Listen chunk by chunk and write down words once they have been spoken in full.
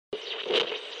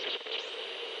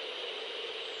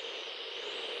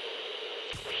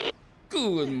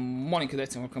Good morning,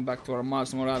 cadets, and welcome back to our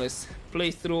Miles Morales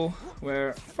playthrough,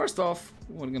 where first off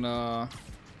we're gonna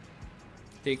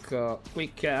take a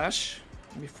quick cache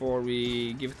before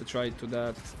we give it a try to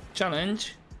that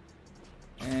challenge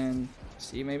and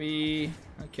see maybe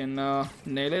I can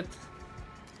nail it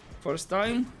first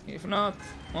time. If not,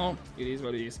 well, it is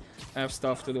what it is. I have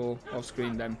stuff to do off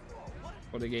screen then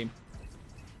for the game.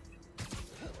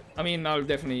 I mean, I'll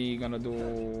definitely gonna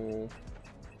do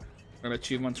an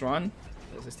achievement run,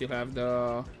 because I still have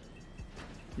the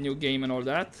new game and all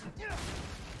that.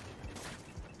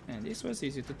 And this was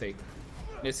easy to take.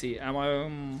 Let's see, am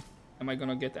I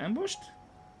gonna get ambushed?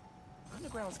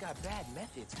 Underground's got bad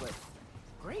methods, but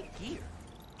great gear.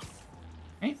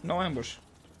 Hey, no ambush.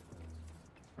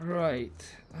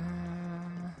 Right.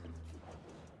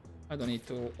 I don't need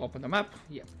to open the map.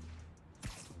 Yeah.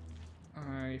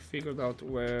 I figured out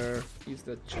where is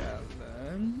the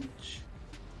challenge.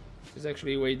 It's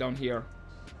actually way down here.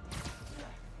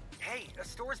 Hey, a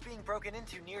store's being broken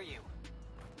into near you.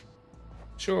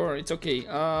 Sure, it's okay.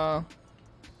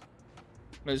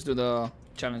 Let's do the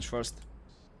challenge first.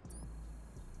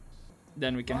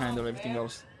 Then we can handle everything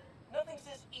else. Nothing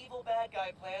says evil bad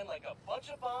guy plan like a bunch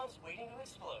of bombs waiting to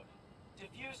explode.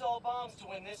 Defuse all bombs to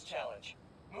win this challenge.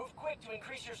 Move quick to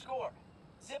increase your score.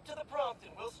 Zip to the prompt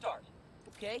and we'll start.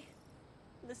 Okay,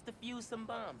 let's defuse some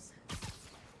bombs.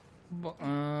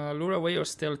 Lure away or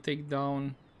stealth take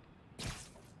down.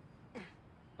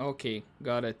 Okay,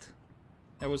 got it.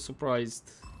 I was surprised.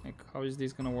 Like, how is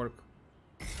this gonna work?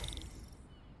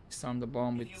 Disarm the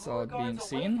bomb without being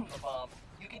seen. Bomb,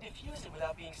 you can defuse it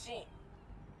without being seen.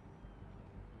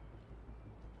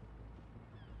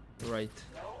 Right.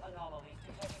 No anomalies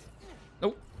detected.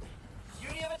 Nope.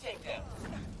 Beauty of a takedown.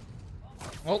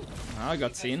 Oh, I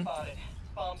got seen. Spotted.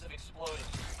 Bombs have exploded.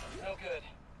 No good.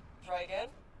 Try again.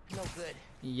 No good.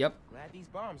 Yep. Glad these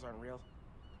bombs aren't real.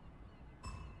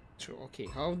 True. Okay,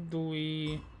 how do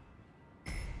we...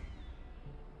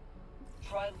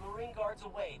 Try luring guards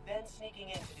away, then sneaking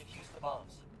in to defuse the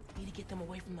bombs. Need to get them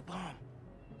away from the bomb.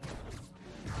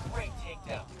 Great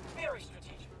takedown. Very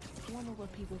strategic. I wonder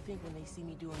what people think when they see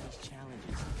me doing these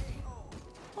challenges.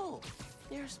 Oh,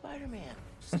 there's Spider-Man,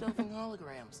 stealthing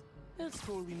holograms. That's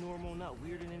totally normal, not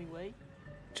weird in any way.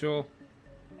 True.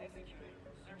 Executing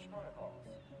search protocols.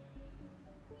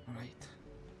 Right.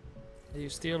 Are you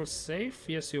still safe?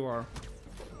 Yes, you are.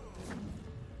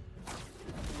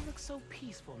 You look so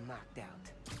peaceful, knocked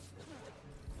out.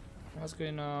 What's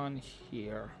going on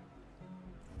here?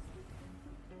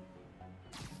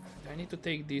 Do I need to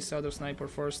take this other sniper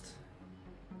first?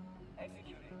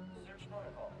 Executing search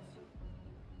protocols.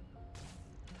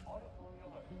 Auditory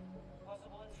alert.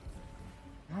 Possible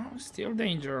intruder. Oh, still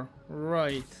danger.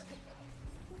 Right.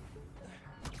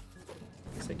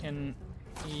 Guess I can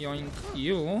yoink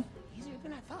you. Easier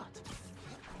than I thought.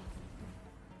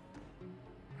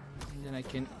 And then I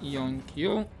can yoink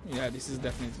you. Yeah, this is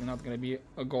definitely not gonna be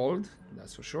a gold.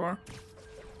 That's for sure.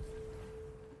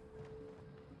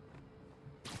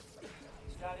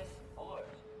 Status alert.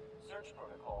 Search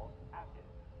protocol active.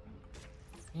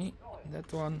 Okay,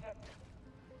 that one.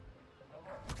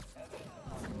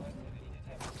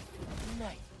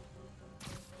 Nice.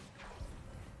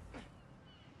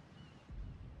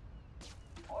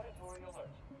 Auditory alert.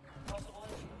 Possible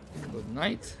intruder. Good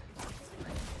night.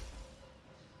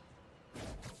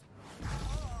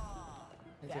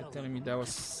 They're telling me that was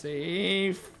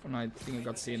safe. No, I think I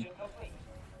got seen. Mission complete.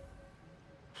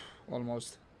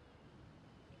 Almost.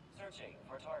 Searching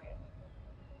for target.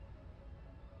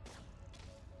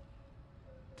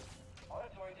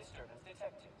 Auditory disturbance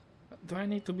detected. Do I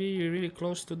need to be really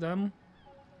close to them?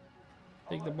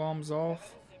 Take the bombs off.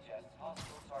 Evidence suggests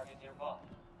hostile target nearby.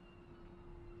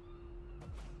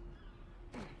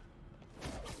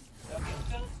 No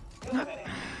distance, no minute.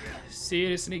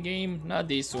 Seriously, game? Not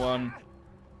this one.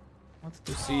 Wanted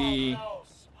to see. Oh, no,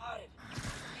 spotted.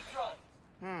 Keep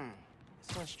trying.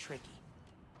 This one's tricky.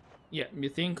 Yeah, you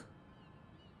think?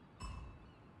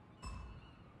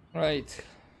 Right.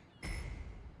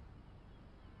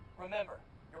 Remember,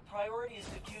 your priority is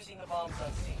defusing the bombs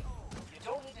unseen. You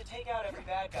don't need to take out every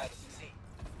bad guy to succeed.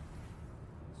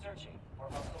 Searching for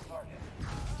hostile target.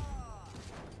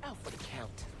 Out for the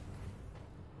count.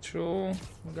 True.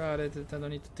 Got it. I don't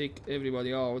need to take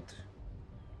everybody out.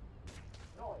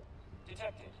 Noise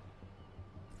detected.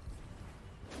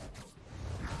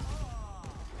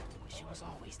 Wish it was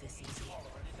always this easy.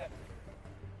 Follower detected.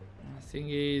 The thing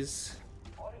is,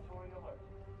 Auditory alert.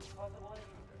 Possible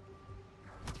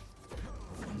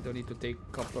intruder. I don't need to take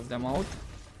a couple of them out.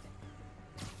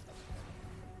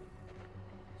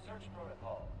 search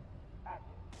protocol. Active.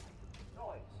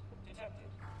 Noise detected.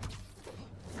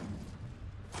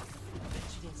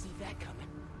 Bet you didn't see that coming.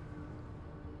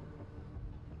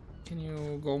 Can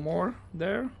you go more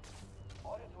there?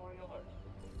 Auditory alert.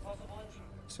 Possible intruder.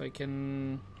 So I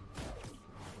can...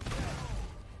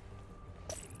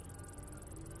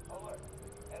 Alert.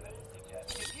 Evidence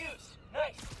suggests. Defuse.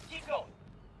 Nice. Keep going.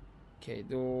 Okay,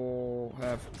 do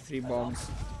have 3 bombs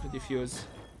to defuse.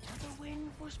 We're waiting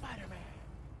for Spider-Man.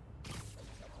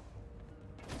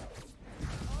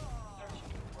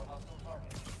 Searching for hostile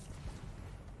target.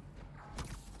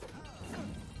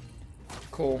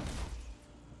 Cool.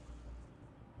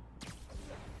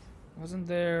 Wasn't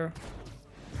there...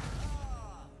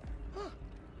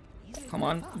 Come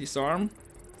on, disarm.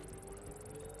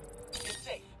 It's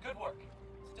safe. Good work.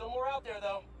 Still more out there,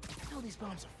 though. I know these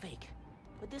bombs are fake,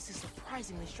 but this is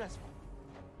surprisingly stressful.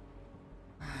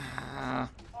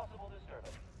 Possible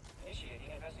disturbance.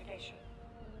 Initiating investigation.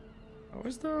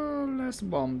 Where's the last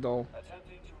bomb though?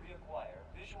 Attempting to reacquire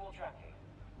visual tracking.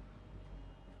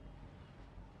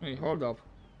 Wait, hold up.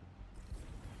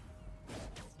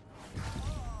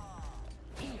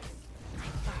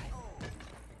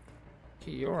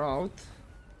 Okay, you're out.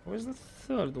 Where's the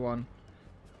third one?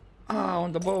 Ah,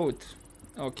 on the boat.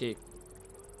 Okay.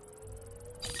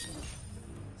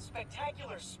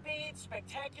 Spectacular speed,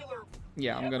 spectacular.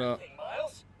 Yeah, I'm gonna... everything,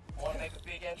 Miles. Want to make a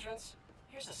big entrance?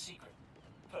 Here's a secret.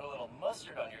 Put a little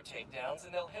mustard on your takedowns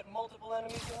and they'll hit multiple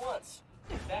enemies at once.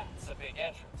 That's a big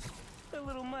entrance. A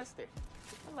little mustard.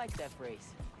 I like that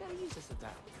phrase. Gotta use it sometime.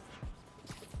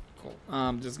 Cool.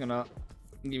 I'm just gonna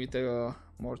give it a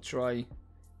more try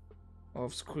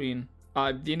off screen.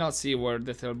 I did not see where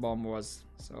the third bomb was,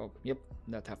 so yep,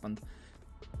 that happened.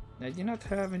 I did not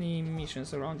have any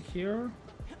missions around here.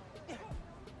 I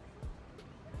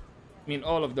mean,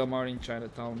 all of them are in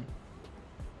Chinatown.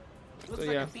 Looks So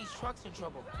like yeah, a beach truck's in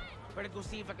trouble. Better go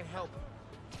see if I can help.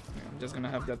 I'm just gonna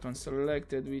have that one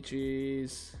selected, which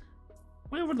is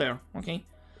way over there. Okay,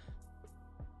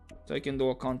 so I can do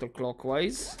a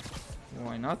counterclockwise.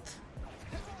 Why not?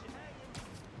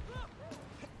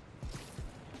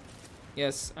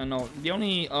 Yes, I know. The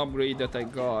only upgrade that I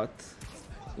got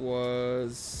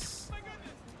was...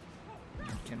 I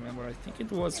can't remember. I think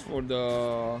it was for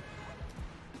the...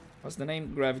 What's the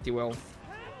name? Gravity Well.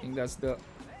 I think that's the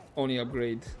only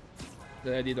upgrade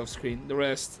that I did off screen. The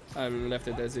rest, I left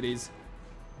it as it is.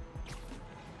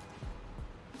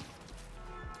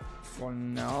 For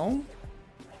now.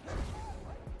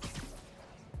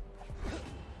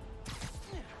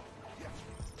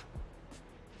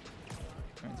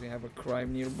 We have a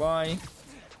crime nearby.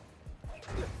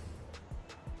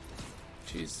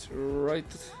 She's right.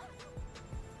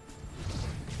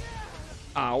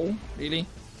 Ow, really?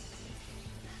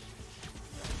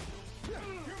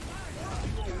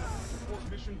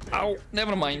 Ow,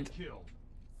 never mind.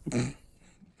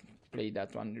 Play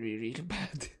that one really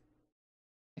bad.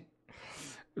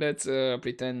 Let's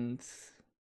pretend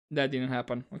that didn't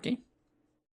happen, okay?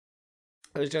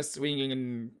 I was just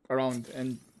swinging around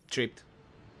and tripped.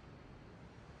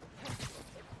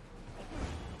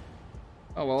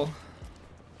 Oh well.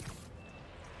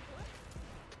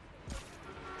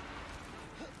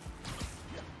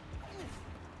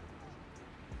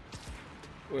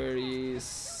 Where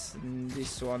is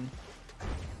this one?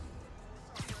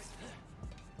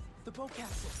 The boat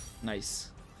capsule. Nice.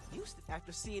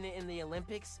 After seeing it in the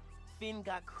Olympics, Finn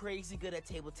got crazy good at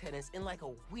table tennis in like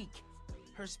a week.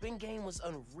 Her spin game was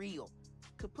unreal.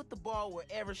 Could put the ball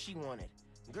wherever she wanted.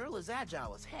 Girl is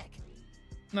agile as heck.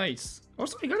 Nice.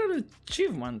 Also, I got an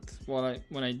achievement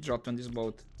when I dropped on this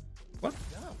boat. What?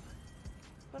 Dumb.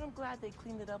 But I'm glad they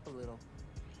cleaned it up a little.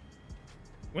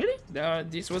 Really?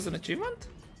 This was an achievement?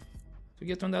 To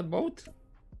get on that boat?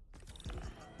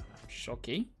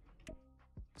 Okay.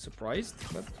 Surprised,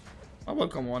 but a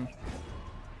welcome one.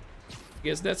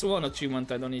 Guess that's one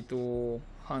achievement I don't need to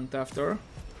hunt after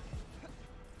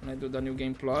when I do the new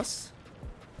game plus.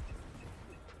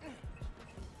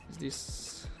 Is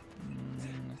this...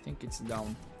 I think it's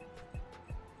down.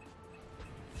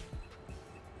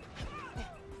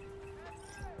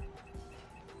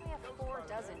 We have 4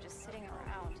 dozen just sitting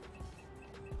around.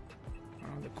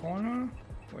 Around the corner?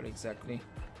 Where exactly?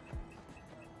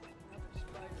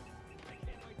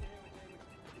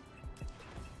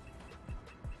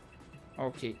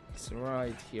 Okay, it's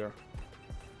right here.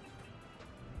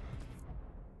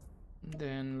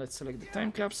 Then let's select the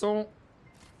time capsule.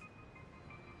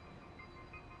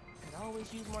 Could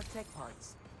always use more tech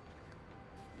parts.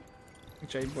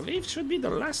 Which I believe should be the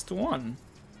last one,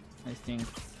 I think.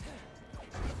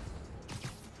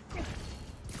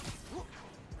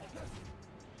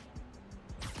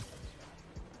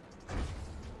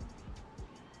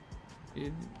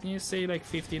 Did you say like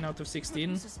 15 out of 16?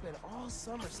 Used to spend all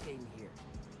summer skating here.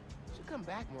 Should come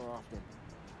back more often.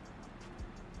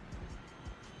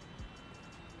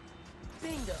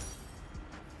 Bingo!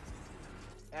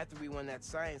 After we won that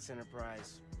science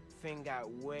enterprise, Finn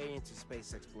got way into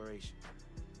space exploration.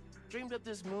 Dreamed up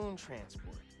this moon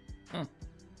transport. Huh.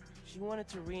 She wanted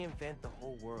to reinvent the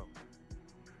whole world.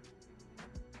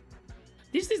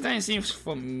 This design seems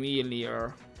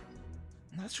familiar.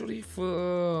 Not sure if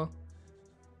I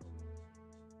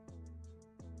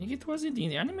think it was in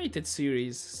the animated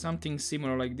series, something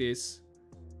similar like this,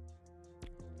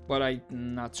 but I'm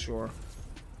not sure.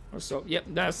 Also, yep,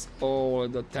 that's all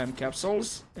the time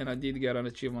capsules, and I did get an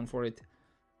achievement for it.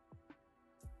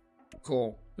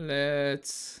 Cool.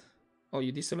 Let's. Oh,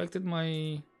 you deselected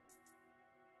my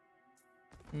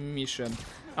mission.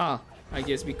 Ah, I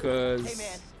guess because. Hey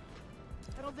man,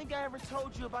 I don't think I ever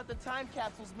told you about the time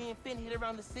capsules me and Finn hid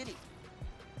around the city.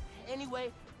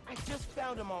 Anyway, I just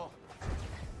found them all.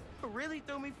 It really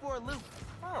threw me for a loop.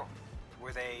 Oh,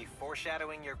 were they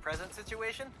foreshadowing your present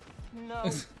situation? No,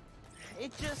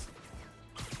 it just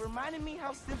reminded me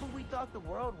how simple we thought the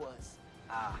world was.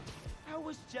 Ah, I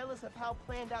was jealous of how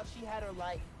planned out she had her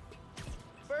life.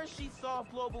 First she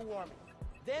solved global warming,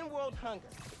 then world hunger,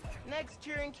 next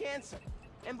curing cancer,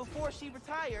 and before she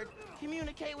retired,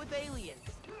 communicate with aliens.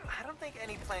 I don't think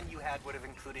any plan you had would have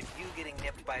included you getting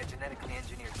nipped by a genetically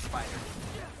engineered spider.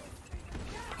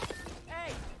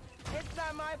 Hey, it's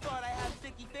not my fault I have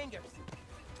sticky fingers.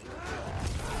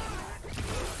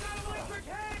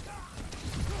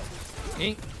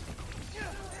 Okay.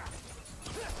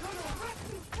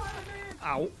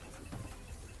 Ow.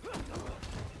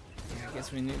 I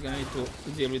guess we're gonna need to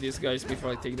deal with these guys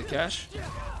before I take the cash.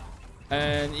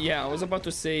 And yeah, I was about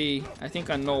to say, I think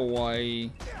I know why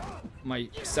my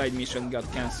side mission got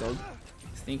cancelled.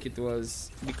 I think it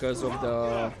was because of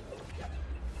the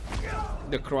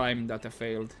crime that I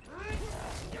failed.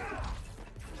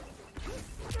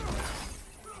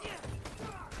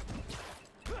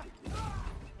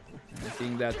 I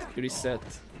think that reset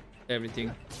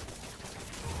everything.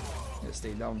 Just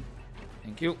stay down.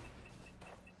 Thank you.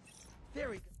 There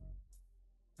we go.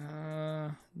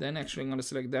 Then actually I'm gonna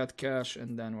select that cache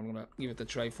and then we're gonna give it a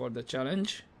try for the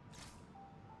challenge.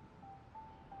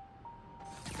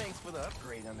 Thanks for the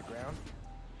upgrade, Underground.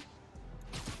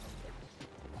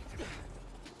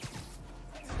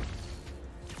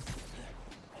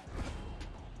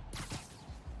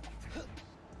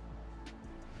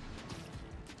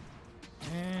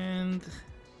 And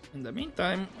in the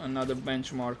meantime, another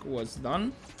benchmark was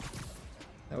done.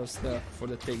 That was for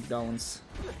the takedowns.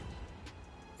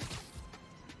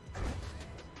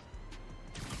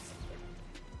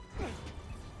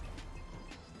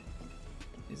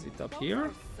 Is it up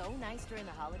here? So nice during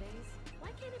the holidays. Why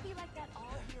can't it be like that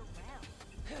all year round?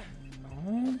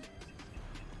 No.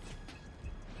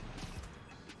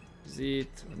 Is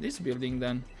it this building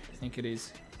then? I think it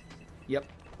is. Yep.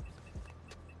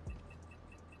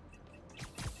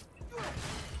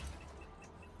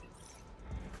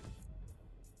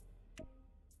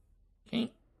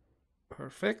 Okay.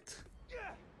 Perfect.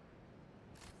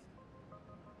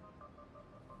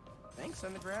 Thanks,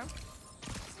 Underground.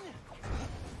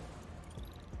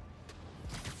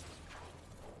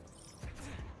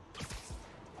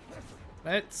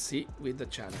 Let's see with the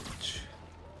challenge.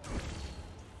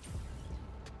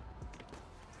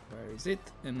 Where is it?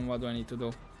 And what do I need to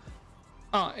do?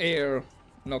 Ah, air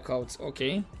knockouts.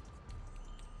 Okay.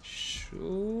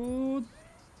 Should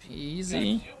be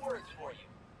easy. Got 2 words for you.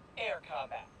 Air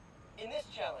combat. In this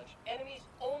challenge, enemies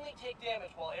only take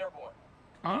damage while airborne.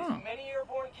 Ah. As many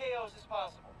airborne KOs as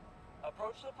possible.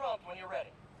 Approach the prompt when you're ready.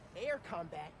 Air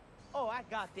combat? Oh, I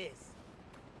got this.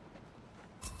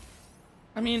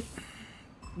 I mean,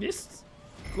 this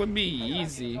could be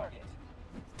easy. Target.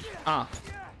 Ah.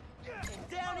 And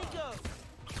down he goes.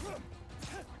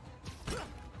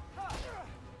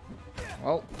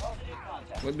 Well, Positive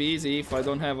contact. would be easy if I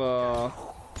don't have a.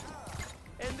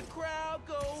 And the crowd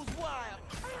goes wild.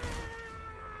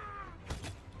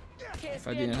 If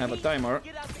I didn't have a timer.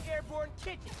 Get out the airborne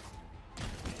kitchen.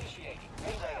 Initiate.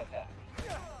 Melee attack.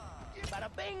 Bada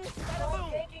bing, No bada boom.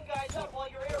 tanking guys up while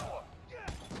you're airborne.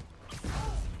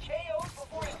 KOs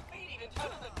before his feet even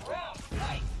touch the ground.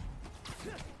 Nice.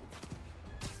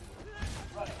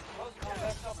 Right. Close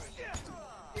combat subroutine.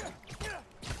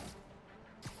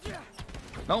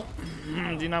 No,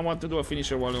 did not want to do a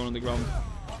finisher while you're on the ground.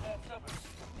 Combat subroutine.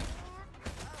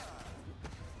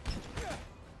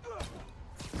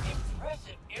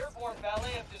 Impressive airborne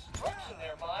ballet of destruction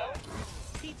there, Miles.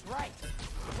 Pete's right.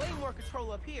 Way more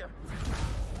control up here.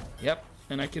 Yep,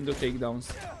 and I can do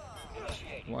takedowns.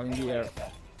 while in the air.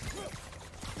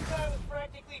 The guy was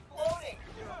practically floating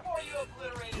before you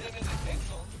obliterated him into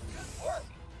pixels.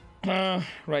 Good work.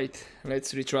 Right,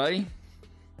 let's retry.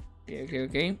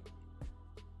 Okay.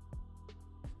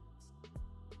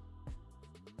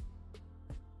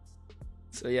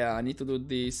 So yeah, I need to do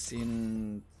this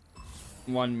in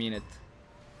 1 minute.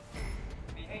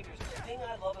 Behaviors, the thing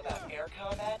I love about air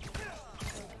combat is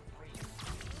free.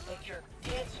 Like you're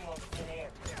dancing on thin air.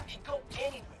 You can go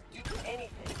anywhere, do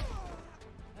anything.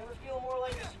 Never feel more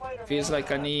like a Spider-Man. Feels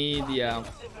like I need, yeah,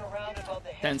 Sipping around above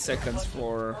the 10 seconds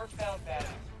for earthbound baddies.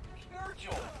 Pure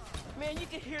joy. Man, you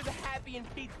can hear the happy in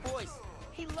Pete's voice.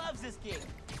 He loves this game.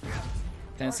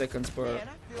 10 seconds per Man,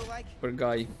 I feel like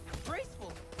guy.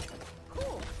 graceful.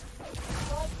 Cool.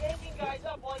 Stop yanking guys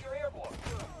up while you're airborne.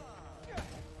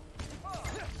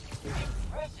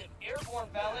 Impressive airborne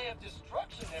ballet of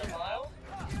destruction there, Miles.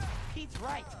 Pete's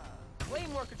right. Way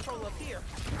more control up here.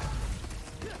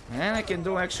 And I can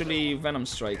do actually Venom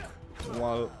Strike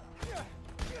while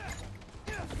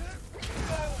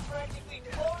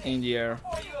in the air.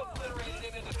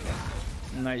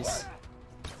 Nice.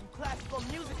 Some classical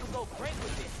music will go great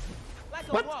with this.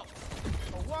 Like What? a waltz.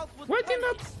 A waltz with Why did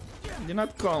punches.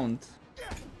 not count?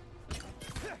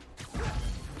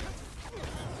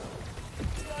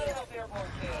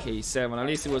 Okay, 7. At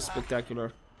least it was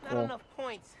spectacular. Not Cool. enough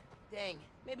points. Dang.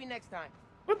 Maybe next time.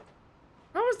 What?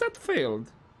 How was that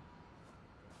failed?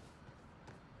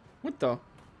 What the?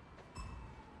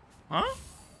 Huh?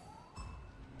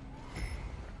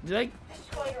 Did I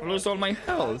lose all my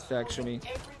health actually?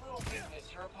 Every little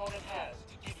weakness your opponent has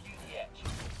to give you the edge.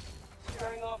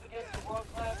 Squaring off against a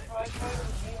world-class prize fighter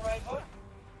with me right hook,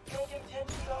 take him 10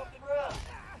 feet off the ground.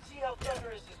 See how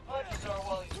thunderous his punches are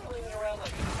while he's flinging around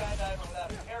like a skydiver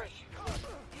without a parachute.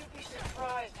 You'd be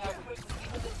surprised how quickly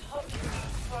even the toughest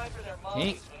dudes try for their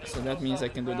Okay, mommies when they so throw that means I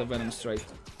something can do the ground. Venom Strike.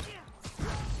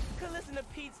 Could listen to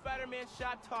Pete Spider-Man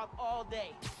shop talk all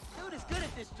day. Dude is good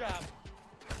at this job.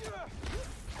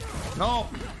 No!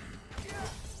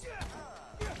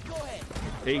 Go ahead.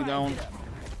 Take down.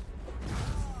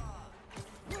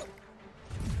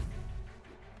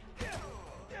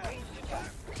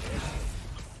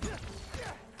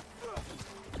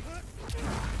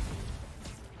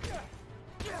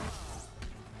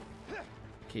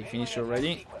 Okay, finish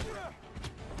already.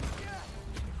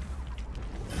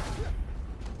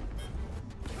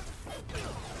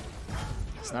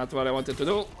 It's not what I wanted to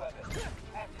do.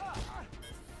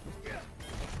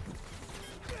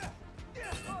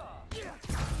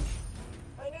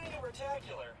 I knew you were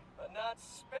tacular, but not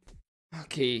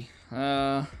Okay,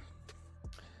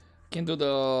 can do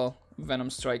the Venom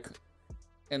Strike,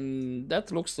 and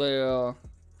that looks like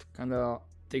kind of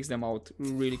takes them out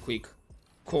really quick.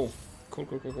 Cool. Cool.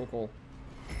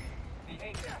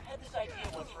 behavior. I had this idea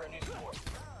once for a new sport.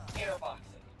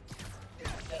 Airboxing.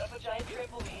 Set up a giant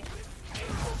trampoline,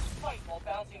 make folks fight while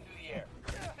bouncing through the air.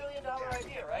 $1 billion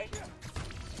idea, right?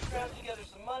 Scrounged together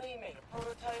some money, made a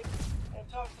prototype,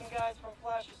 and talked some guys from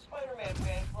Flash's Spider-Man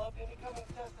fan club into coming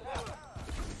to test it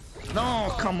out.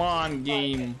 No, come on,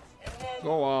 game. And then,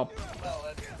 Go up. well,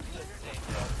 let's just say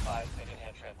 5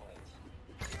 second-hand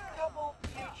trampolines. Couple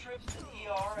few trips to the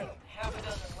ER and half a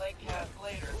dozen leg casts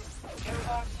later,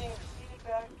 airboxing receded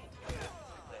back into the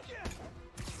situation.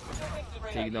 Still makes a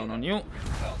great Take idea, down on though. you.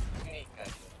 Well, unique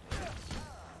idea.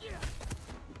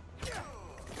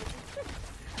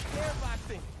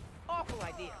 Airboxing. Awful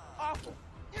idea. Awful.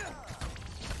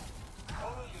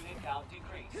 Total unit count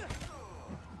decrease.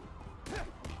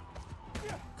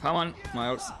 Come on,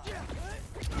 Miles.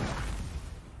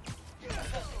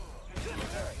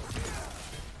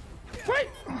 What?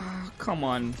 Come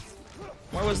on.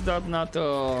 Why was that not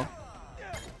an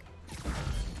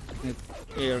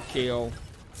air KO?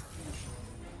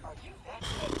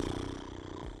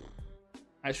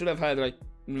 I should have had like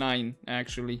 9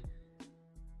 actually.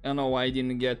 I don't know why I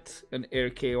didn't get an air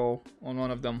KO on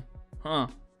one of them. Huh.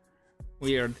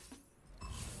 Weird.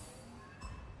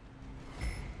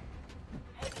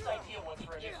 Had this idea once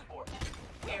for a new sport.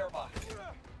 Airboxing.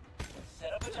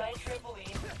 Set up a giant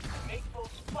trampoline, make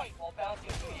folks fight while bouncing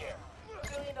through the air. $1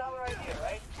 billion idea,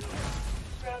 right?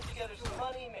 Scrounged together some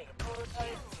money, made a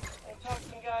prototype, and talked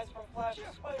some guys from Flash's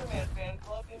Spider-Man fan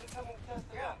club into coming to test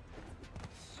it out.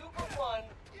 Super fun,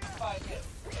 5 hits.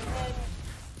 And then,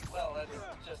 well, let's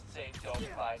just say don't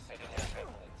buy second-hand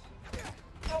trampolines.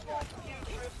 Couple few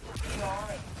trips to ER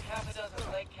and half a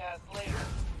dozen leg casts later,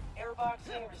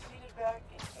 airboxing receded back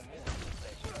into the mystery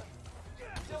station.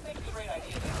 Still think it's a great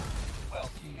idea though. Well,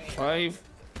 you need 5.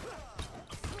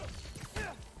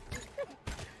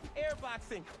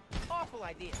 Airboxing. Awful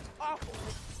idea. Awful.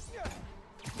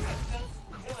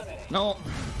 No.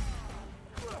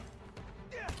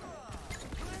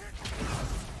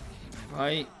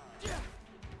 I.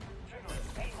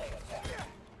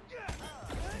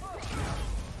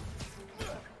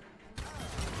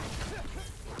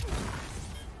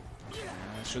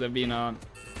 Should have been an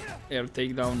air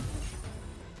takedown.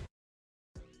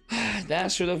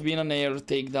 That should have been an air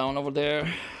takedown over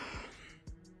there.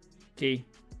 Okay.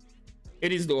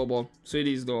 It is doable. So it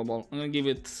is doable. I'm gonna give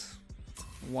it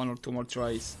 1 or 2 more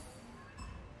tries.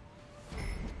 The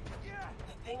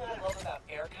thing I love about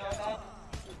air combat,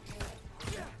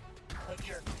 like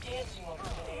you're dancing on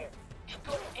thin air. You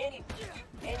go anything,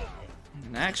 anything.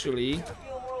 And actually, I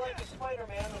feel more like a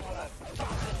Spider-Man than when I'm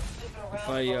sitting around if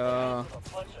I with a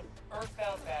bunch of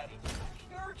earthbound baddies.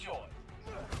 Pure joy.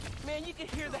 Man, you can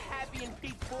hear the happy in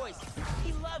Pete's voice.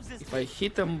 He loves his. if I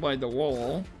hit them by the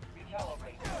wall,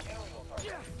 Recalibrate your aerial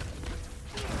target.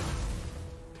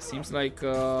 seems like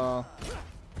they're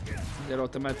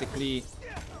automatically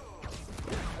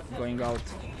going out.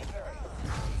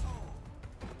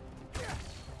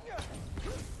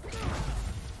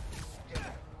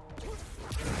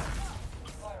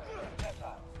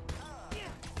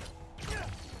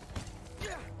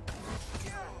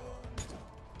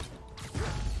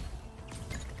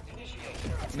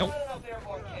 Nope.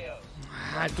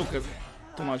 I took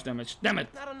too much damage. Damn it!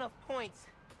 Not enough points.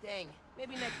 Dang.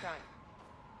 Maybe next time.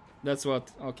 That's what.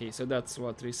 Okay, so that's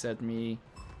what reset me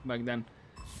back then.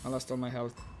 I lost all my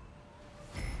health.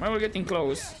 Well, we're getting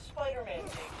close. Spider-Man thing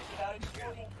is about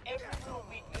exploiting every little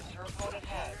weakness your opponent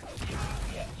has to give you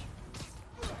the edge.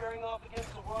 Squaring off against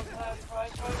a world-class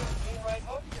prize fighter in right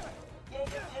hook, yank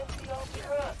him 10 feet off the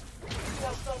ground. See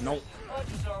how some Nope.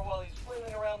 punches are while he's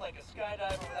flailing around like a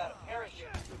skydiver without a parachute.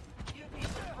 You'd be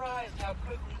surprised how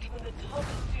quickly even the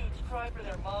toughest dudes cry for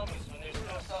their mommies when there's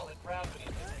no solid ground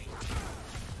beneath their feet.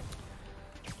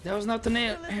 That was not an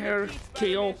air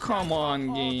KO. Come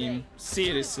on, game.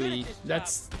 Seriously,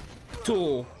 that's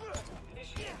 2.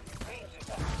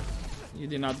 You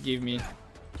did not give me.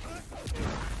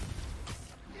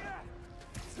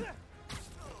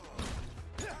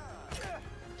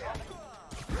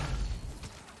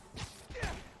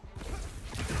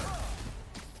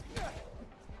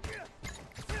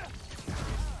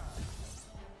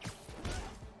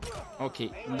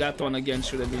 Okay, that one again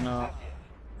should have been a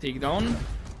takedown.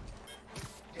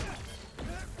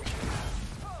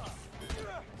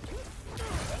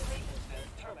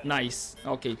 Nice.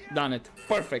 Okay, done it.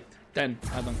 Perfect. 10.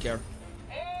 I don't care.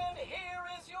 And here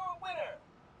is your winner,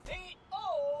 the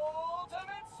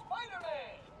Ultimate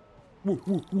Spider-Man! Woo,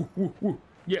 woo, woo, woo, woo.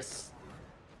 Yes.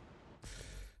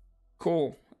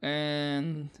 Cool.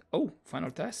 And oh, final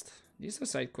test. This is a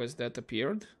side quest that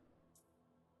appeared.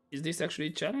 Is this actually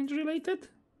challenge related?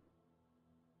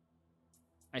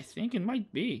 I think it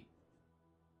might be.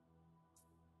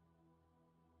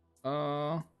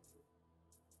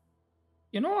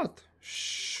 You know what?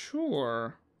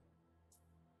 Sure.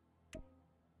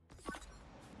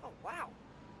 Oh, wow.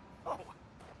 Oh,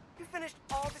 you finished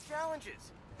all the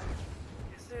challenges.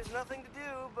 Guess there's nothing to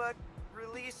do but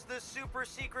release the super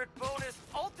secret bonus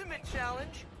ultimate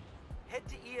challenge. Head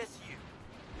to ESU,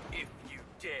 if you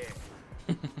dare.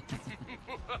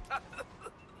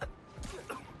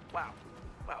 Wow.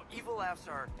 Wow, evil laughs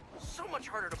are so much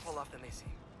harder to pull off than they seem.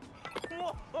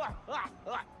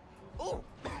 Oh,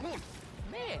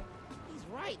 man, he's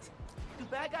right. Do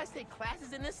bad guys take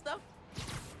classes in this stuff?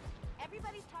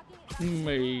 Everybody's talking about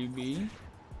Maybe.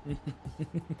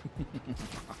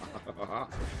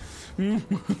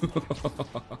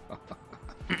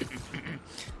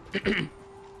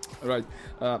 Right,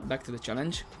 back to the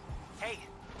challenge. Hey,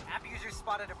 app users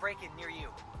spotted a break-in near you.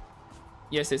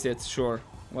 Yes, sure.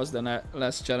 What's the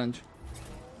last challenge?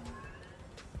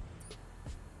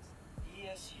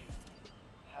 ESU,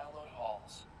 hallowed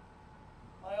halls.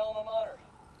 My alma mater.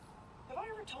 Have I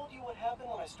ever told you what happened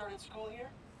when I started school here?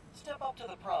 Step up to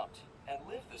the prompt and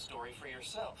live the story for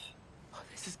yourself. Oh,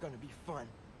 this is gonna be fun.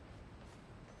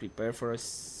 Prepare for a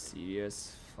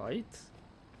serious fight.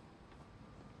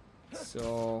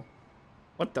 So,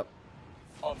 what the?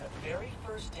 On the very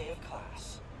first day of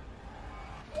class.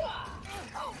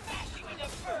 I'll bash you into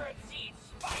birdseed,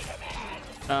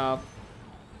 Spider-Man!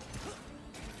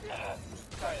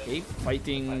 Okay,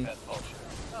 fighting.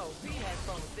 Oh, we had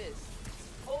fun with this.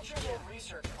 Vulture's old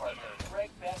research partner, Greg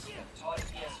Bessian, taught at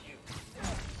ESU.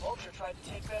 Vulture tried to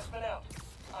take Bestman out.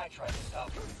 I tried to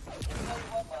stop him. And tell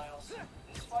you what, Miles,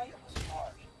 this fight was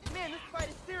hard. Man, this fight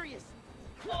is serious.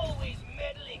 Always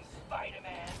meddling,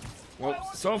 Spider-Man. Well,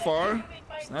 so far,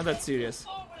 it's not that serious.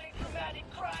 Overly dramatic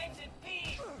crimes and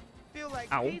peace. Feel like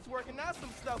Ow. He's working out some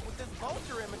stuff with this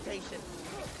vulture imitation.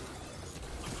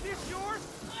 This yours?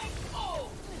 I'm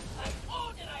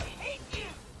old and I hate you!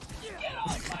 Get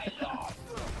off my lawn!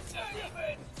 Early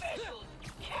bird specials,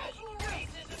 casual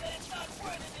racism that is not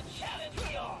worth the challenge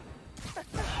we are! I'm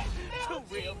Too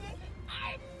real. melting!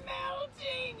 I'm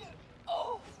melting!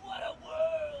 Oh, what a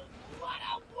world! What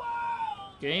a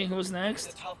world! Okay, who's It next?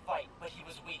 was a tough fight, but he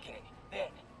was weakening. Then,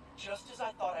 just as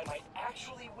I thought I might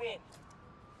actually win,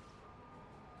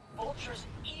 Vulture's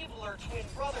eviler twin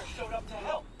brother showed up to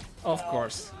help. Of Well,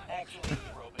 course. Actually, he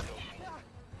broke it open.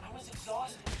 I was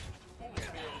exhausted. I was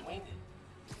barely winded.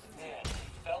 Man, it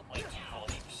felt like 2 full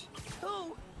leaps.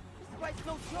 Who? This fight's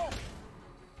no joke.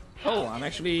 Oh, I'm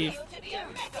actually Feel to be a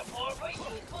metaphor for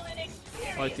youthful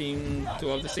inexperience. fighting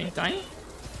two at the same time.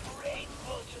 Great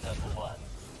Vulture #1.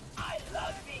 I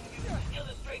love being used to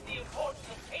illustrate the importance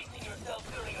of pacing yourself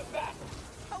during a battle.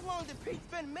 How long did Pete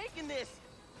spend making this?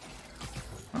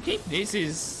 Okay, this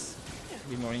is a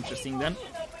bit more interesting then. Vulture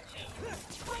 #2.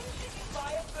 When should you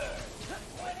buy a bird?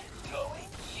 When it's going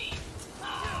cheap.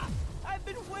 Ah! I've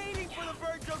been waiting for the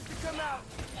bird jokes to come out.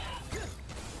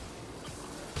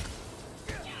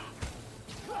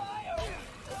 Why are we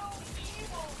so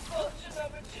evil, Vulture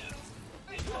 #2?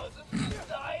 Because of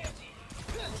society.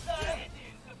 Society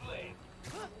is to blame.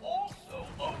 Also,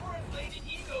 overinflated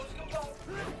egos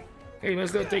combined. Okay,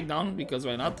 let's go take down because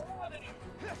why not?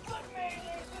 But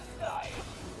mainly society.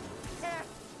 Eh,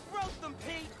 roast them,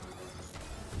 Pete.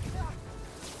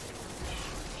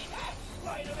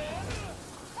 Spider-Man.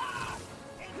 Ah!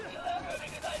 It's clever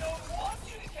because I don't want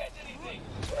you to catch anything.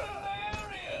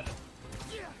 Hilarious.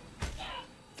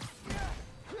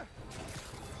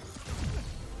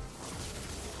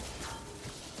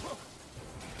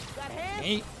 Got hands?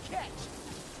 Okay. Catch.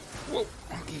 Whoa,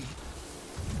 okay.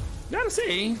 Gotta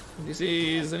say, this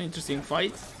is an interesting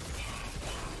fight.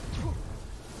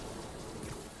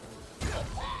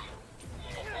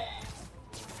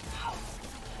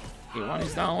 Okay, one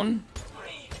is down.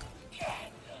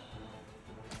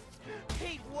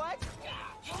 Pete, what?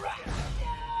 No!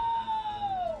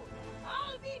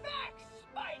 I'll be back,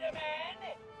 Spider-Man!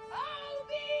 I'll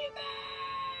be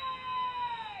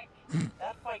back!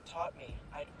 That fight taught me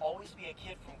I'd always be a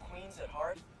kid from Queens at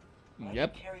heart. I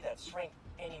Yep. could carry that strength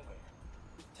anywhere.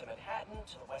 To Manhattan,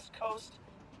 to the West Coast,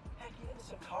 heck, even to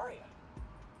Sicaria.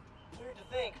 Weird to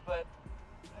think, but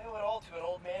I owe it all to an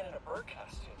old man in a bird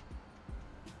costume.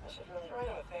 I should really write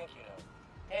him a thank you note.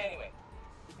 Anyway,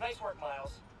 nice work,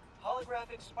 Miles.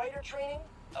 Holographic spider training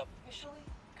officially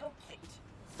complete.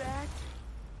 That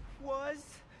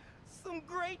was some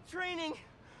great training.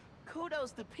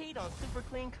 Kudos to Pete on super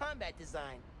clean combat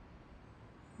design.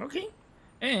 Okay.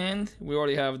 And we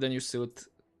already have the new suit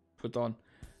put on.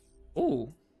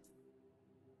 Oh.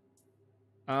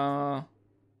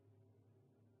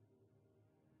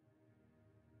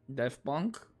 Daft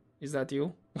Punk? Is that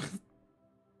you?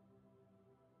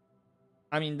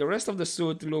 I mean, the rest of the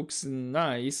suit looks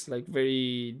nice, like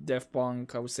very Daft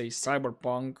Punk, I would say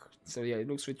cyberpunk. So yeah, it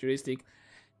looks futuristic.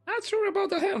 Not sure about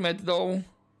the helmet though.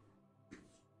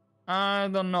 I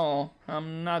don't know.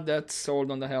 I'm not that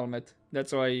sold on the helmet.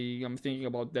 That's why I'm thinking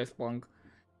about Daft Punk.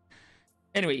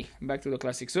 Anyway, back to the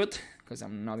classic suit, because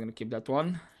I'm not gonna keep that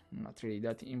one. I'm not really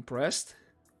that impressed.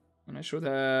 And I should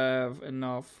have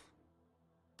enough.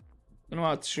 You know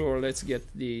what? Sure, let's get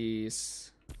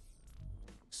these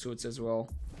suits as well.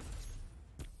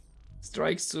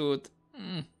 Strike suit.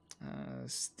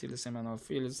 Still the same amount.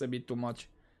 Feels a bit too much.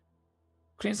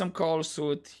 Crimson Call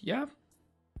suit. Yeah.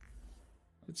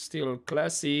 It's still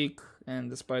classic. And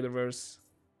the Spider-Verse.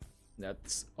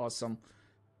 That's awesome.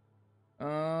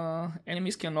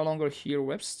 Enemies can no longer hear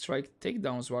web strike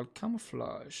takedowns while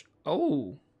camouflage.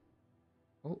 Oh.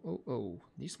 Oh.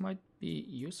 This might be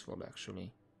useful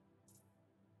actually.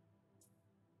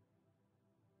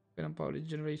 Venom power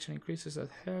regeneration increases as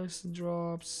health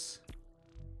drops.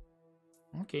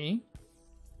 Okay.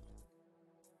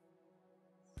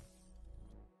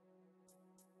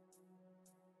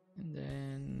 And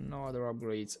then no other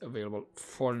upgrades available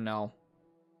for now.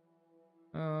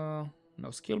 No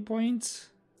skill points,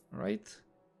 right?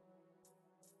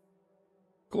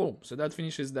 Cool, so that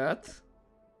finishes that.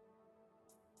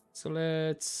 So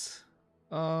let's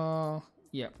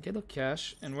yeah, get the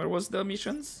cash. And where was the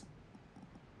missions?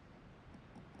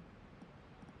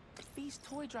 Fee's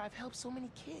toy drive helps so many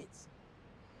kids.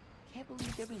 Can't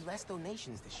believe there'll be less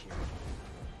donations this year.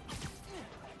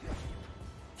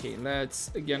 Okay, let's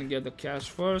again get the cash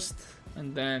first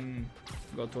and then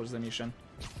go towards the mission.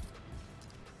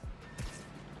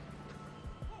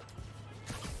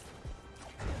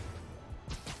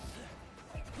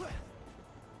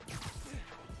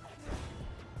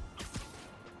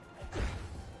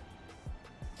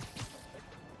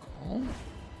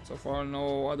 So far,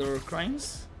 no other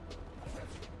crimes.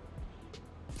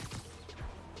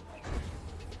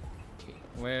 Okay,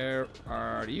 where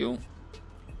are you?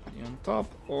 Are you on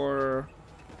top or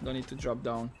do I need to drop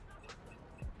down?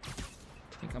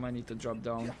 I think I might need to drop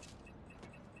down.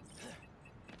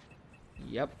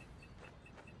 Yep.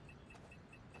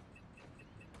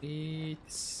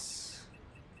 It's...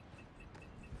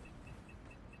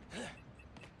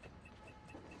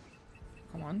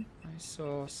 Come on, I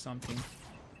saw something.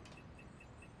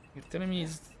 You're telling me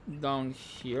it's down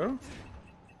here?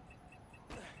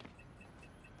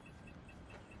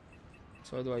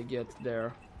 So how do I get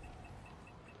there?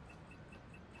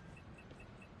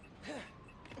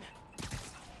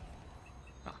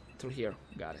 Ah, through here.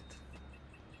 Got it.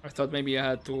 I thought maybe I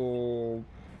had to,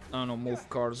 I don't know, move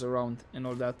cars around and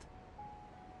all that.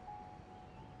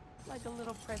 Like a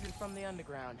little present from the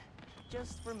underground.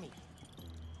 Just for me.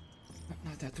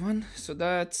 Not that one. So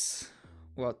that's...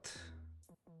 what?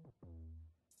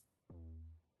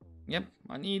 Yep,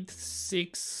 I need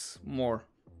 6 more.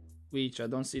 Which I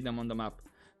don't see them on the map.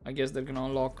 I guess they're gonna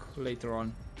unlock later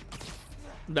on.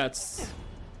 That's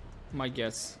my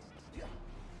guess.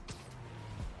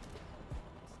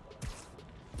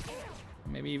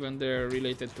 Maybe even they're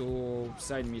related to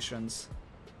side missions.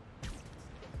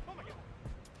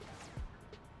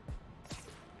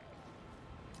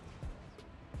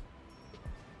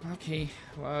 Okay,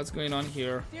 what's going on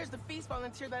here? There's the Feast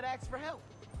volunteer that asked for help.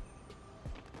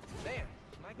 Man,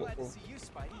 am I glad to see you,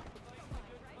 Spidey.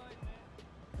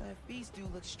 That Feast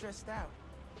dude looks stressed out.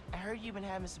 I heard you've been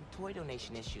having some toy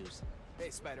donation issues. Hey,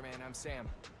 Spider-Man, I'm Sam.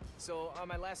 So, on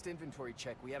my last inventory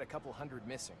check, we had a couple hundred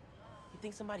missing. You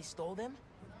think somebody stole them?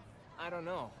 I don't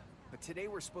know, but today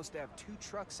we're supposed to have 2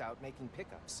 trucks out making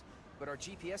pickups. But our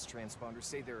GPS transponders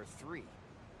say there are 3.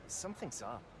 Something's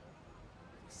up.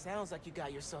 Sounds like you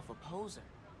got yourself a poser.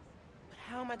 But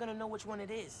how am I gonna know which one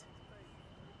it is?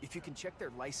 If you can check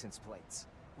their license plates,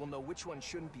 we'll know which one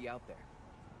shouldn't be out there.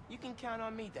 You can count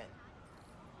on me then.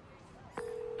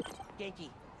 Genki,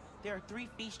 there are 3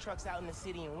 Feast trucks out in the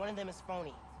city and one of them is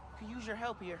phony. Could use your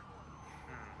help here.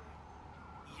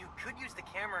 You could use the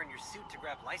camera in your suit to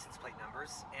grab license plate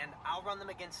numbers, and I'll run them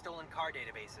against stolen car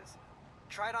databases.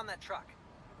 Try it on that truck.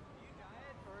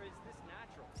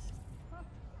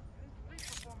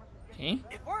 Okay.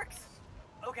 It works!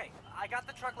 Okay, I got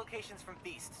the truck locations from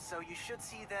Feast, so you should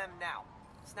see them now.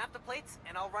 Snap the plates,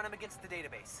 and I'll run them against the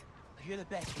database. You're the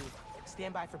best, dude.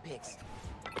 Stand by for pics.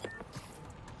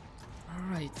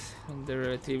 Alright, they're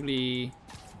relatively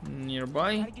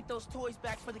nearby. Gotta get those toys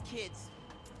back for the kids.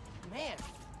 Man,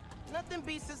 nothing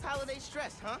beats this holiday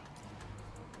stress, huh?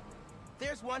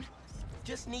 There's one.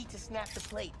 Just need to snap the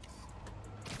plate.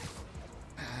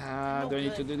 Do I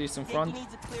need to do this in front? He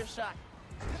needs a clear shot.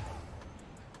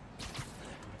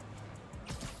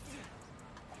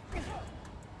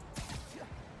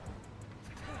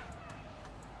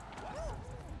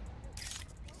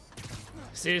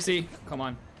 Seriously? Come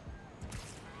on.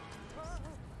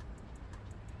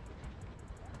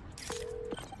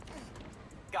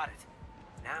 Got it.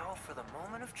 Now for the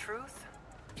moment of truth.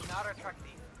 Not our truck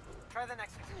thief. Try the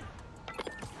next one.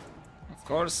 Of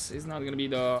course, it's not gonna be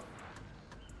the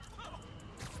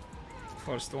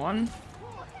first one.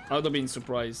 I would have been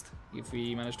surprised if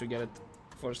we managed to get it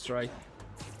first try.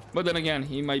 But then again,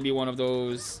 it might be one of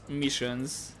those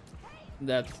missions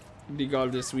that,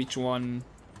 regardless which one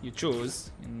you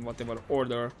choose, in whatever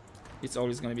order, it's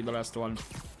always gonna be the last one.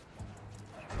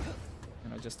 You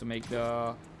know, just to make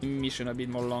the mission a bit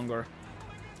more longer.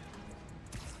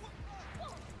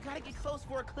 Gotta get close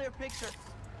for a clear picture.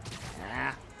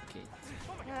 Ah, okay.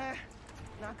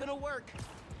 Not gonna work.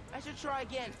 I should try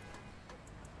again.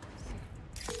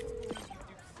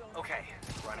 Okay,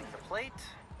 running the plate.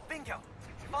 Bingo!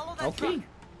 Follow that Okay.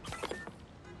 truck.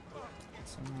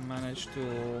 So managed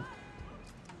to...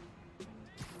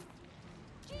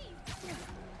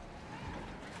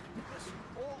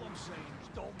 All I'm saying is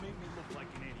don't make me look like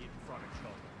an idiot in front of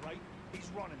Joe, right? He's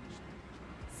running this thing.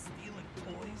 Stealing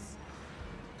toys?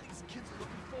 These kids are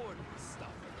looking forward to this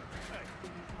stuff. Hey,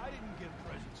 I didn't get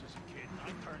presents as a kid, and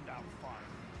I turned out fine.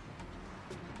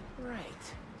 Right.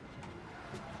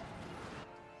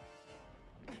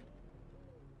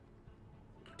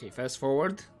 Okay, fast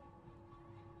forward.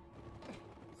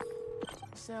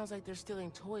 Sounds like they're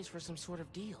stealing toys for some sort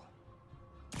of deal.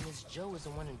 And this Joe is the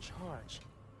one in charge.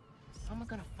 How am I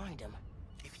gonna find him?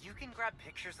 If you can grab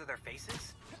pictures of their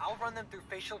faces, I'll run them through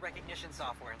facial recognition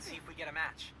software and see if we get a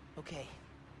match. Okay.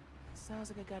 Sounds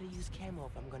like I gotta use camo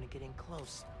if I'm gonna get in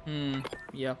close.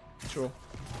 Yeah, true.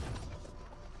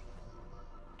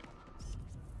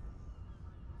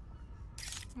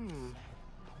 Only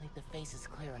think the face is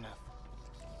clear enough.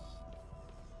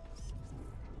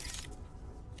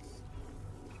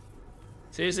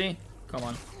 See? Come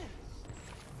on.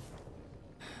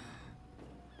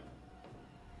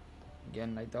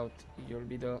 Again, I doubt you'll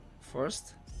be the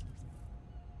first.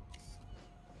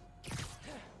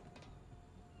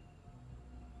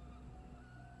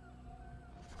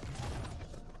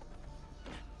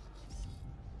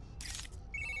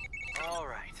 All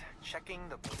right, checking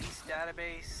the police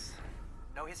database.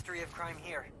 No history of crime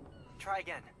here. Try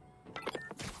again.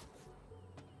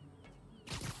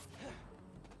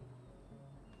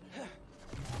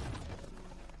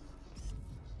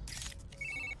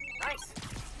 Nice.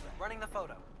 Running the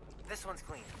photo. This one's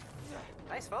clean.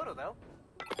 Nice photo, though.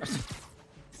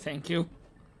 Thank you.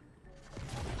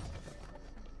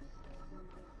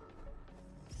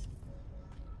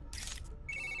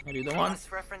 Are you the one?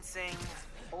 Cross-referencing.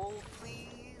 Hold,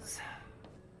 please.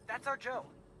 That's our Joe.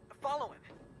 Follow him.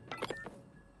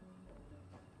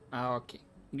 Ah, okay.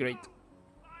 Great.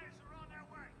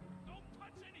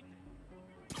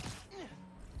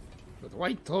 But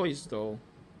why toys, though?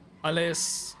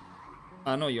 Unless...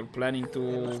 I know you're planning That to...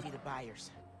 must be the buyers.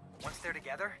 Once they're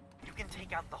together, you can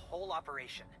take out the whole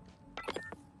operation. I'll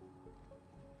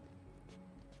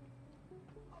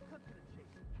cut to the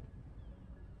chase.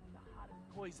 The hottest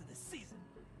toys of the season.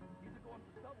 These are going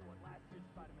for double what last year's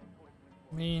Spider-Man toys went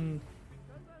for. I mean...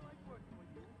 Because I like working with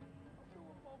you, I'll do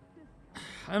a bulk discount.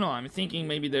 I don't know, I'm thinking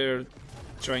maybe they're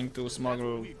trying to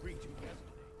smuggle We agreed to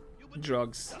yesterday.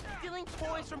 drugs. Stealing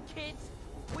toys from kids?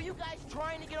 Were you guys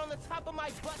trying to get on the top of my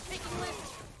butt-kicking list?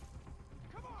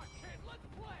 Come on, kid, let's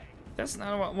play. That's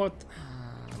not what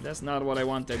that's not what I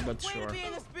wanted, but Way sure. to be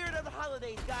in the spirit of the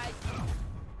holidays, guys.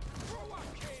 Grow up,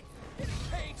 kid. Getting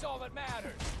paid's all that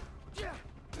matters.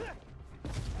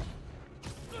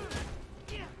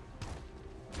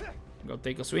 Go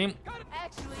take a swim.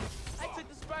 Actually, I took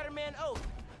the Spider-Man oath,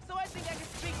 so I think I can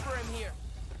speak for him here.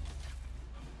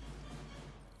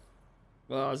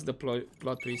 Well, that's the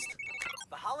plot twist.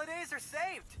 The holidays are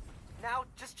saved. Now,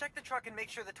 just check the truck and make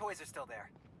sure the toys are still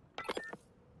there.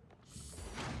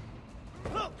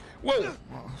 Whoa!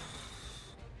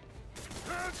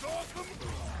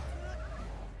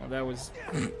 Oh, that was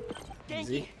Genki,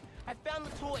 easy. I found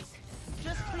the toys.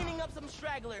 Just cleaning up some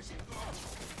stragglers.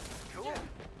 Cool.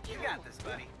 You got this,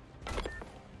 buddy.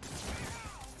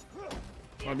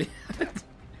 Oh,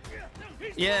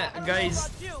 yeah, I don't guys. know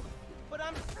about you, but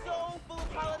I'm so full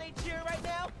of holiday cheer right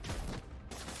now.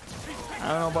 I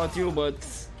don't know about you, but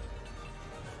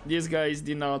these guys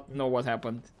did not know what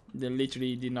happened. They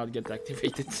literally did not get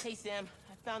activated. Hey Sam,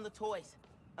 I found the toys.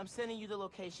 I'm sending you the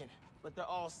location, but they're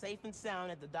all safe and sound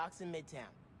at the docks in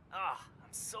Midtown. Ah,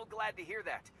 I'm so glad to hear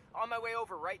that. On my way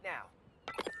over right now.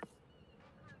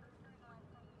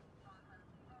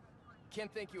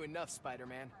 Can't thank you enough,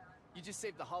 Spider-Man. You just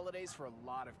saved the holidays for a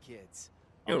lot of kids.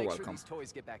 I'll You're make welcome. sure these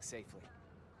toys get back safely.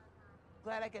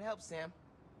 Glad I could help, Sam.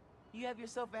 You have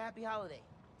yourself a happy holiday.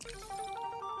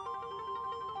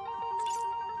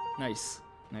 Nice.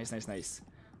 Nice.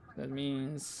 That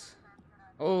means...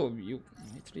 Oh, you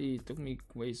literally took me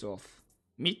ways off.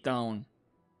 Midtown.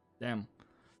 Damn.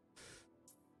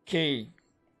 Okay.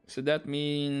 So that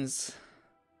means...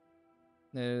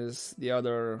 There's the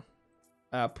other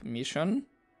app mission.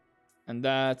 And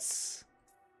that's...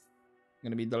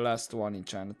 gonna be the last one in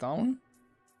Chinatown.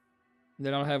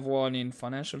 Then I'll have one in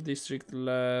Financial District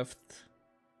left.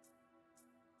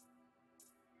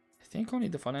 I think only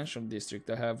the Financial District.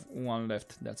 I have one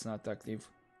left that's not active.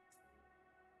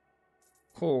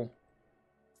 Cool.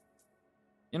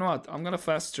 You know what? I'm gonna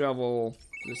fast travel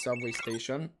to the subway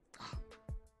station.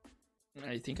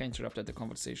 I think I interrupted the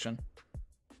conversation.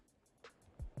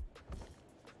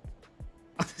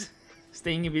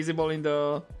 Staying invisible in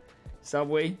the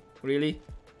subway? Really?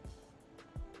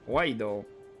 Why though?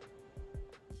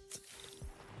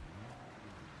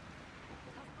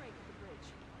 Tough break at the bridge.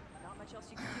 Not much else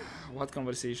you can do. What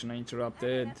conversation I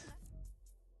interrupted? Hero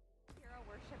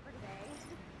worship for today.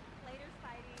 Later,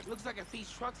 Spidey. Looks like a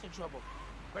feast truck's in trouble.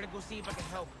 Better go see if I can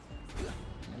help.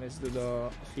 Let's do the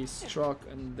feast truck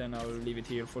and then I'll leave it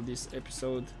here for this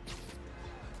episode.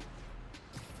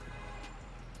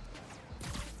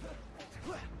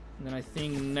 And then I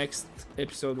think next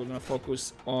episode we're gonna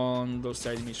focus on those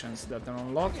side missions that are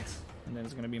unlocked, and then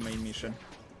it's gonna be main mission.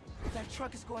 That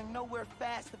truck is going nowhere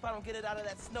fast if I don't get it out of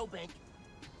that snowbank.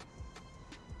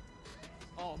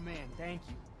 Oh man, thank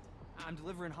you. I'm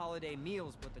delivering holiday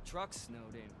meals, but the truck's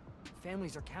snowed in.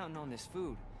 Families are counting on this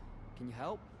food. Can you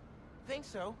help? Think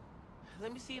so.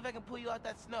 Let me see if I can pull you out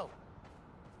that snow.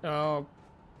 Why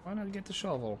not get the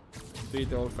shovel? Do it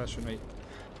the old-fashioned way.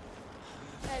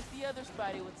 As the other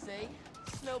Spidey would say,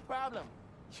 it's no problem.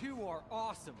 You are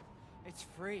awesome. It's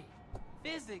free.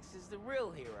 Physics is the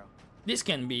real hero. This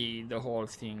can be the whole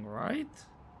thing, right?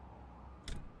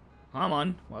 Come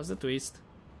on, what's the twist?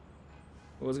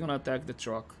 Who's gonna attack the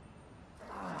truck?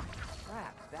 Ah,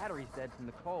 crap. Battery's dead from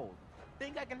the cold.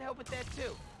 Think I can help with that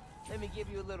too. Let me give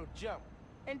you a little jump.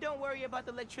 And don't worry about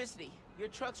the electricity. Your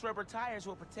truck's rubber tires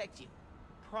will protect you.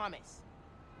 Promise.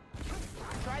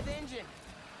 Try the engine.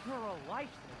 You're a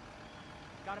lifesaver.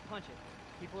 Gotta punch it.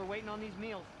 People are waiting on these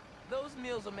meals. Those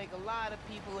meals will make a lot of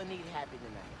people in need happy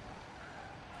tonight.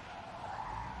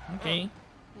 Okay.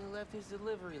 He left his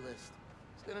delivery list.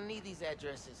 He's gonna need these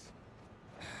addresses.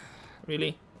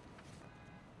 Really?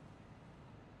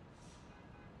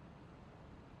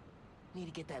 Need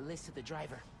to get that list to the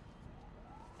driver.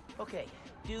 Okay,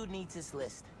 dude needs this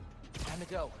list. Time to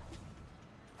go.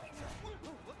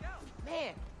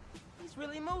 Man, he's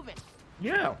really moving.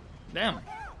 Yeah, damn.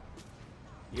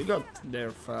 You got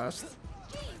there fast.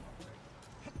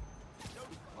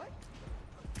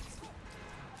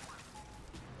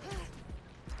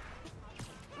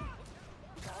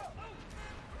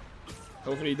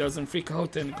 Hopefully he doesn't freak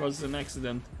out and cause an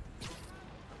accident.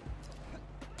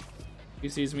 He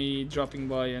sees me dropping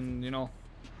by and, you know,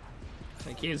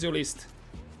 like, here's your list.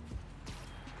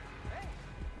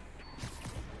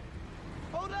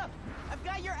 Hold up! I've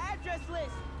got your address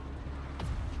list!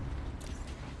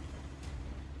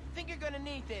 Think you're gonna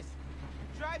need this.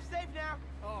 Drive safe now.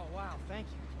 Oh, wow. Thank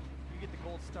you. You get the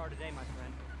gold star today, my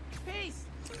friend. Peace!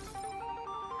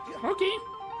 Okay.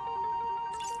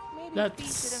 Maybe That's...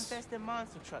 thieves should invest in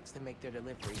monster trucks to make their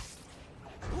deliveries.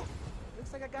 Ooh,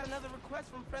 looks like I got another request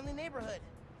from Friendly Neighborhood.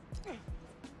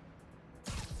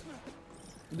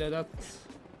 That...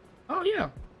 Oh, yeah.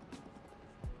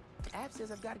 Ab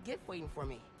says I've got a gift waiting for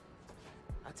me.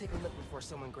 I'll take a look before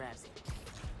someone grabs it.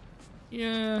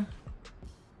 Yeah.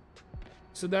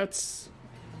 So that's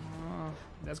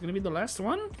gonna be the last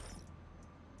one?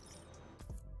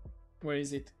 Where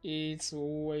is it? It's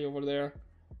way over there.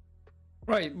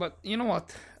 Right, but you know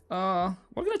what?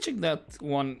 We're gonna check that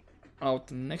one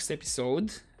out next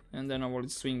episode, and then I will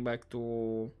swing back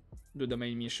to do the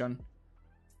main mission.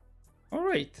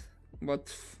 Alright,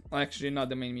 but actually not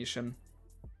the main mission.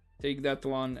 Take that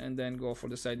one and then go for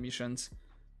the side missions,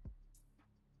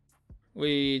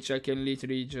 which I can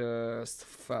literally just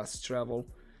fast travel.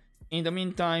 In the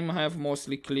meantime, I have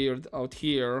mostly cleared out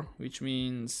here, which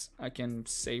means I can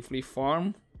safely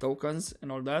farm tokens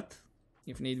and all that,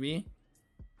 if need be.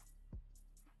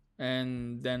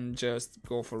 And then just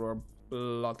go for a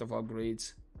lot of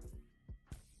upgrades.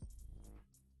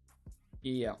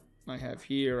 Yeah, I have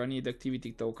here, I need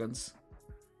activity tokens.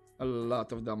 A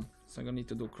lot of them, so I'm gonna need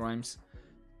to do crimes.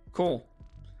 Cool.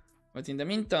 But in the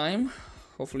meantime,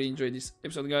 hopefully you enjoyed this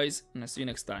episode, guys, and I'll see you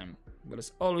next time. But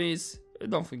as always,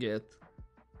 don't forget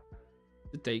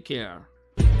to take care.